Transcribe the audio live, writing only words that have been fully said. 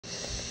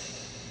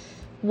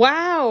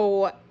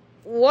Wow,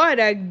 what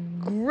a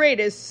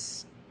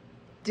greatest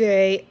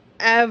day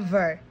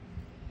ever.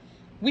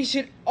 We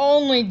should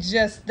only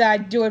just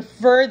do it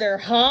further,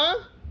 huh?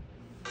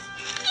 Yeah,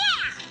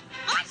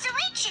 once a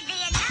week should be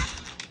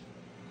enough.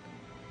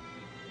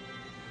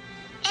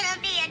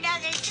 It'll be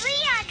another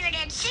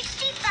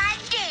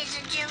 365 days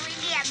until we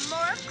get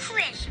more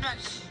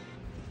Christmas.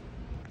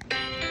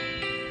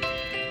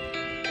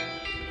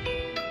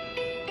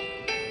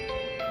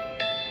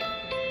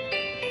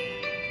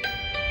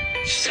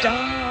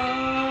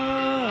 Starlight,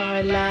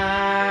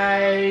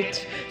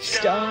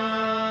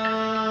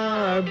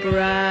 star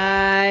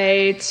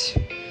bright,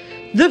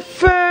 the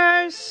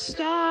first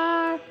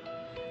star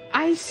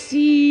I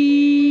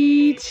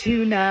see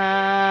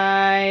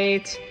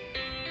tonight.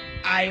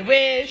 I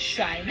wish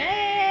I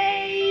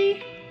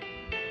may,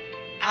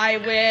 I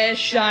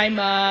wish I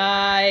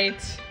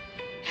might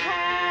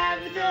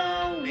have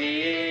the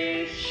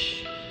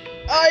wish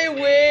I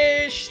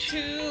wish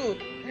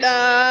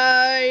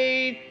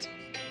tonight.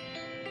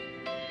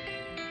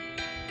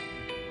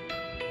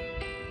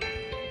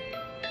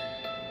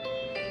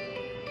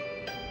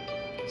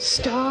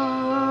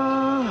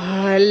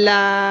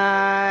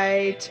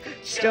 Starlight,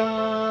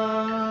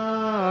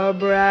 star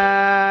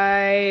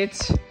bright,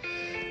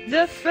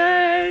 the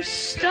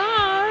first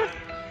star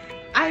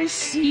I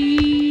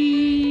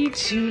see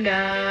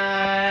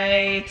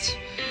tonight.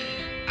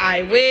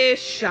 I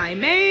wish I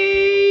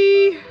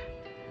may,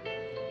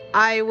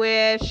 I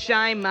wish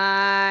I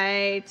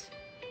might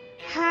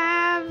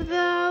have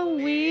the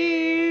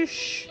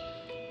wish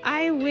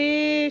I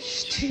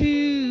wish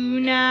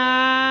tonight.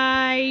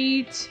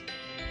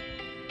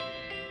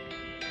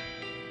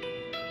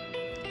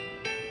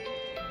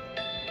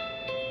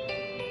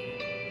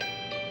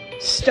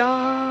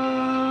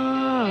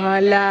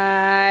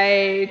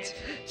 Starlight,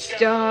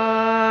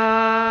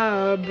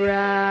 star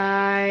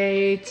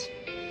bright,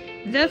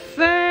 the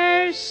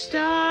first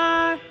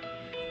star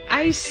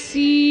I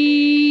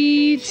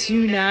see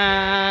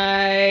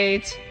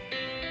tonight.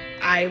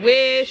 I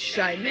wish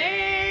I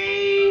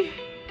may,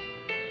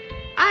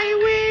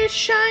 I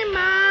wish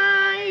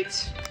I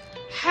might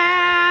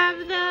have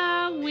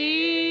the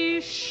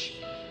wish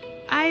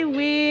I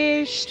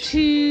wish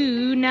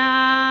tonight.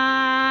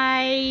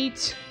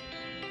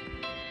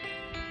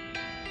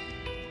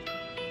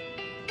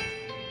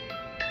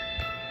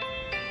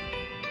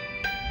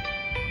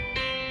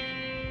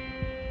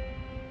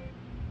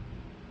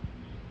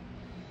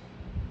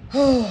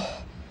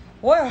 Oh,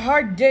 what a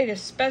hard day to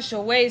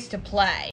special ways to play.